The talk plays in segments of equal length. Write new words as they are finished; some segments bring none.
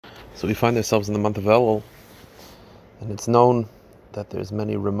So we find ourselves in the month of Elul, and it's known that there's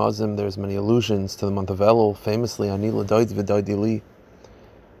many remazim, there's many allusions to the month of Elul, famously Ani l'doid v'doidi li.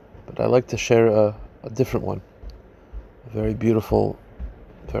 But I like to share a different one, a very beautiful,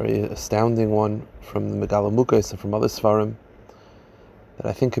 very astounding one from the Megala Mukos and from other Svarim that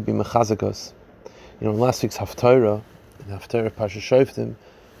I think could be mechazakas. In last week's Haftarah, in Haftarah Parsha Shoftim,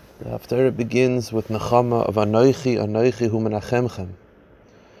 the Haftarah begins with Nechama of Anoichi, Anoichi hu menachemchem,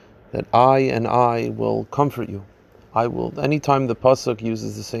 that I will comfort you. I will. Anytime the pasuk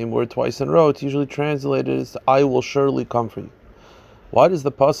uses the same word twice in a row, it's usually translated as I will surely comfort you. Why does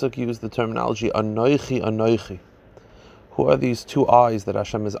the pasuk use the terminology Anoichi, Anoichi? Who are these two I's that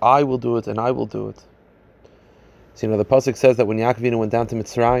Hashem is I will do it and I will do it? So the pasuk says that when Yaakov went down to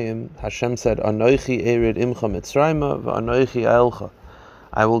Mitzrayim, Hashem said, Anoichi erid imcha Mitzrayma v'anoichi elcha.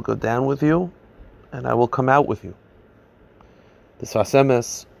 I will go down with you and I will come out with you. The Sfas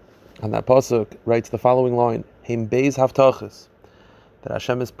Emes on that pasuk writes the following line: Heim beis haftachas, that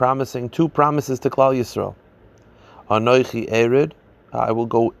Hashem is promising two promises to Klal Yisroel. Anoichi erid, I will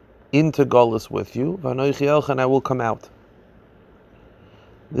go into Golus with you. V'anoichi elcha, and I will come out.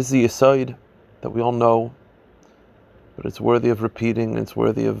 This is the yesod that we all know, but it's worthy of repeating, and it's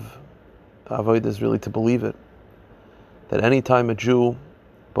worthy of avodas really to believe it. That any time a Jew,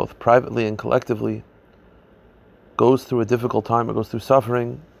 both privately and collectively, goes through a difficult time or goes through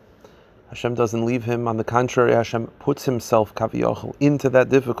suffering, Hashem doesn't leave him. On the contrary, Hashem puts himself, kaviyachol, into that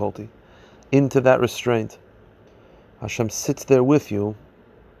difficulty, into that restraint. Hashem sits there with you,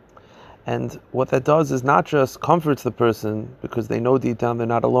 and what that does is not just comforts the person because they know deep down they're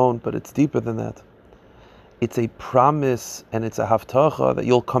not alone, but it's deeper than that. It's a promise and it's a haftacha that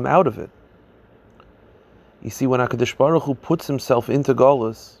you'll come out of it. You see, when HaKadosh Baruch Hu puts himself into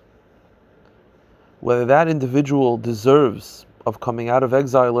Golus, whether that individual deserves of coming out of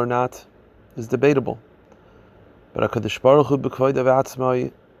exile or not is debatable. But HaKadosh Baruch Hu b'kvoid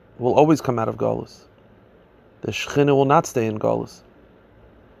v'atzmai will always come out of Golus. The Shechina will not stay in Golus.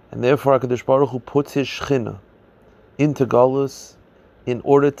 And therefore HaKadosh Baruch Hu puts his Shechina into Golus in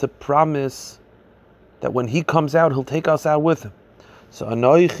order to promise that when he comes out, he'll take us out with him. So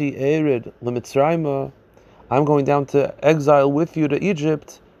Anoichi erid l'Mitzrayma, I'm going down to exile with you to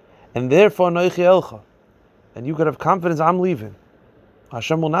Egypt, and therefore Anoichi elcha, and you could have confidence I'm leaving.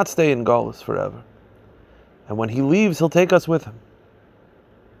 Hashem will not stay in Golus forever, and when he leaves, he'll take us with him.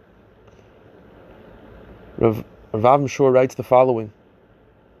 Rav Avram Shor writes the following.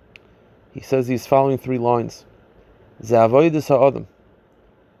 He says these following three lines: Ze avodas ha'adam.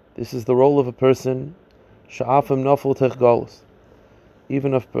 This is the role of a person. Sha'afim nafal tech Golus.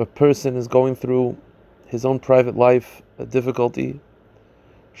 Even if a person is going through his own private life, a difficulty,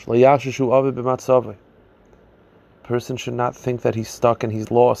 a person should not think that he's stuck and he's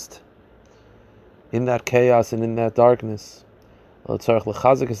lost in that chaos and in that darkness. A person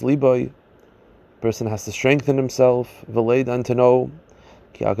has to strengthen himself, and to know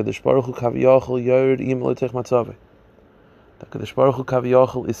that HaKadosh Baruch Hu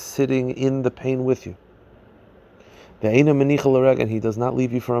Kaviyachol is sitting in the pain with you. And he does not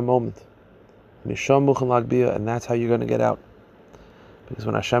leave you for a moment. And that's how you're going to get out. Because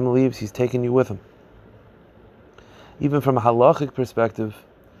when Hashem leaves, he's taking you with him. Even from a halachic perspective,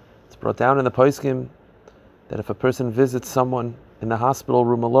 it's brought down in the poskim that if a person visits someone in the hospital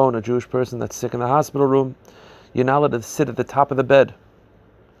room alone, a Jewish person that's sick in the hospital room, you're not allowed to sit at the top of the bed,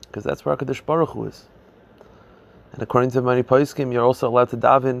 because that's where HaKadosh Baruch Hu is. And according to many poskim, you're also allowed to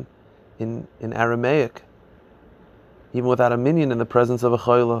daven in Aramaic, even without a minyan in the presence of a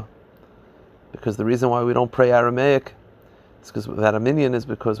chayla. Because the reason why we don't pray Aramaic is because without a minyan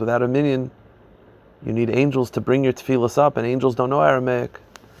you need angels to bring your tefillas up, and angels don't know Aramaic.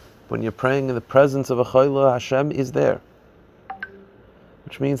 When you're praying in the presence of a chayla, Hashem is there.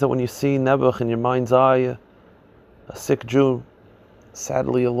 Which means that when you see Nebuch in your mind's eye, a sick Jew,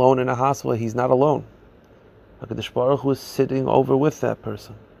 sadly alone in a hospital, he's not alone. HaKadosh Baruch Hu is sitting over with that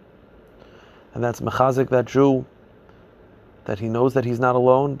person. And that's mechazik, that Jew, that he knows that he's not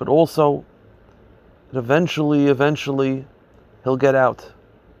alone, but also that eventually he'll get out,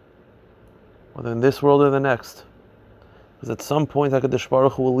 whether in this world or the next. Because at some point HaKadosh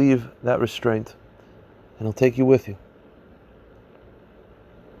Baruch Hu will leave that restraint and he'll take you with you.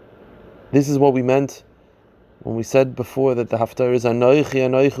 This is what we meant when we said before that the Haftarah is Anoichi,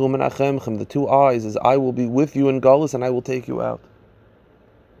 Anoichi hu menachemchem. The two I's is I will be with you in Golus and I will take you out.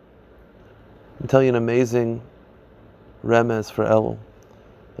 I'll tell you an amazing remez for Elul.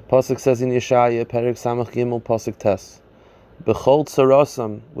 The pasuk says in Yeshaya, Perek Samach Gimel, pasuk Tes, Bechol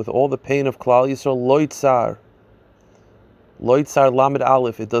tzarasam, with all the pain of Klal Yisroel, lo yitzar, Lo Tsar Lamed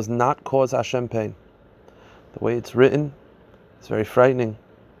Aleph, it does not cause Hashem pain. The way it's written, it's very frightening.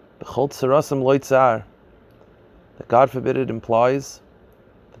 B'chol tzarasim lo Tsar. That God forbid it implies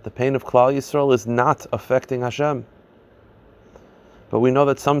that the pain of Klal Yisroel is not affecting Hashem. But we know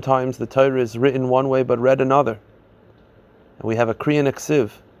that sometimes the Torah is written one way but read another. And we have a Kriyan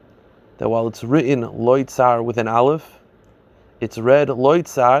Eksiv, that while it's written Lo Tsar with an Aleph, it's read Lo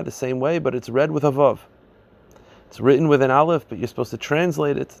Tsar the same way, but it's read with a Vav. It's written with an Aleph, but you're supposed to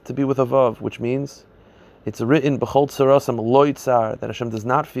translate it to be with a Vav, which means it's written B'chol Tzarasam Lo Tsar, that Hashem does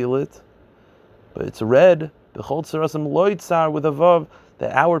not feel it, but it's read B'chol Tzarasam Lo Tsar with a Vav,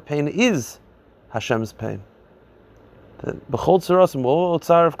 that our pain is Hashem's pain. That B'chol Tzarasam Lo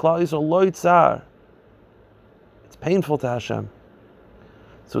Tsar of Klal Yisroel Lo Tsar. It's painful to Hashem.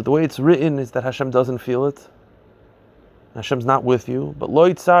 So the way it's written is that Hashem doesn't feel it. Hashem's not with you. But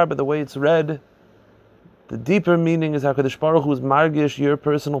Lo Tsar, but the way it's read, the deeper meaning is HaKadosh Baruch Hu is margish your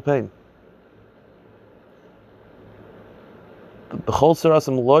personal pain. B'chol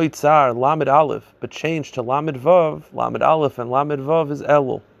Tzarasam Lo Tsar, Lamed Aleph, but changed to Lamed Vav, Lamed Aleph and Lamed Vav is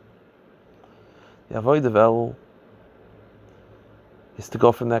Elul. The avoid of Elul is to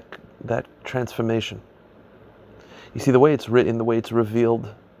go from that transformation. You see, the way it's written, the way it's revealed,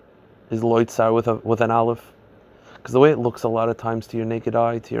 is Lo Tsar with an Aleph. Because the way it looks a lot of times to your naked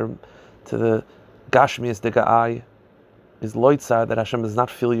eye, to the Gashmias Diga eye, is Lo Tsar, that Hashem does not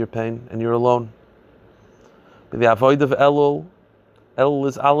feel your pain and you're alone. But the avoid of Elul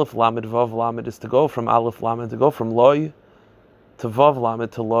is Aleph Lamed, Vav Lamed, is to go from Aleph Lamed, to go from Loi to Vav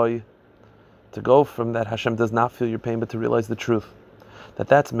Lamed to Loi, to go from that Hashem does not feel your pain, but to realize the truth.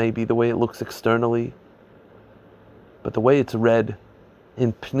 That's maybe the way it looks externally, but the way it's read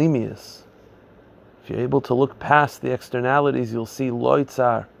in Pnimius, if you're able to look past the externalities, you'll see Lo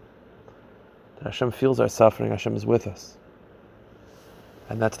Tsar, that Hashem feels our suffering, Hashem is with us.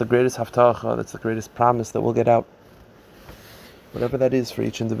 And that's the greatest haftacha, that's the greatest promise that we'll get out. Whatever that is for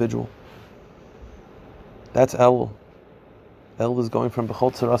each individual. That's Elul. Elul is going from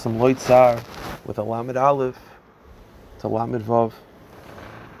B'chol Tzarasam Lo Tsar with a Lamed Aleph to Lamed Vav.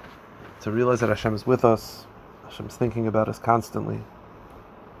 To realize that Hashem is with us, Hashem is thinking about us constantly.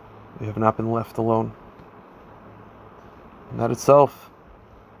 We have not been left alone. And that itself,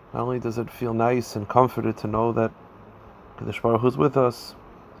 not only does it feel nice and comforted to know that Kadosh Baruch Hu is with us,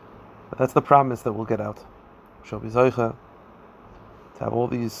 but that's the promise that we'll get out. Shall be Zoicha, to have all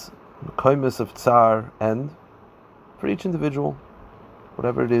these mekaymis of tsar end for each individual,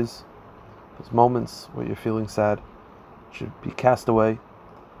 whatever it is. Those moments where you're feeling sad should be cast away.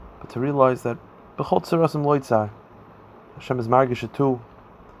 But to realize that B'chol Tzarasim Lo Tsar, Hashem is margish too.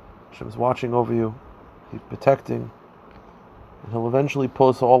 Hashem is watching over you. He's protecting. And He'll eventually pull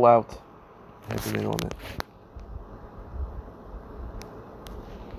us all out.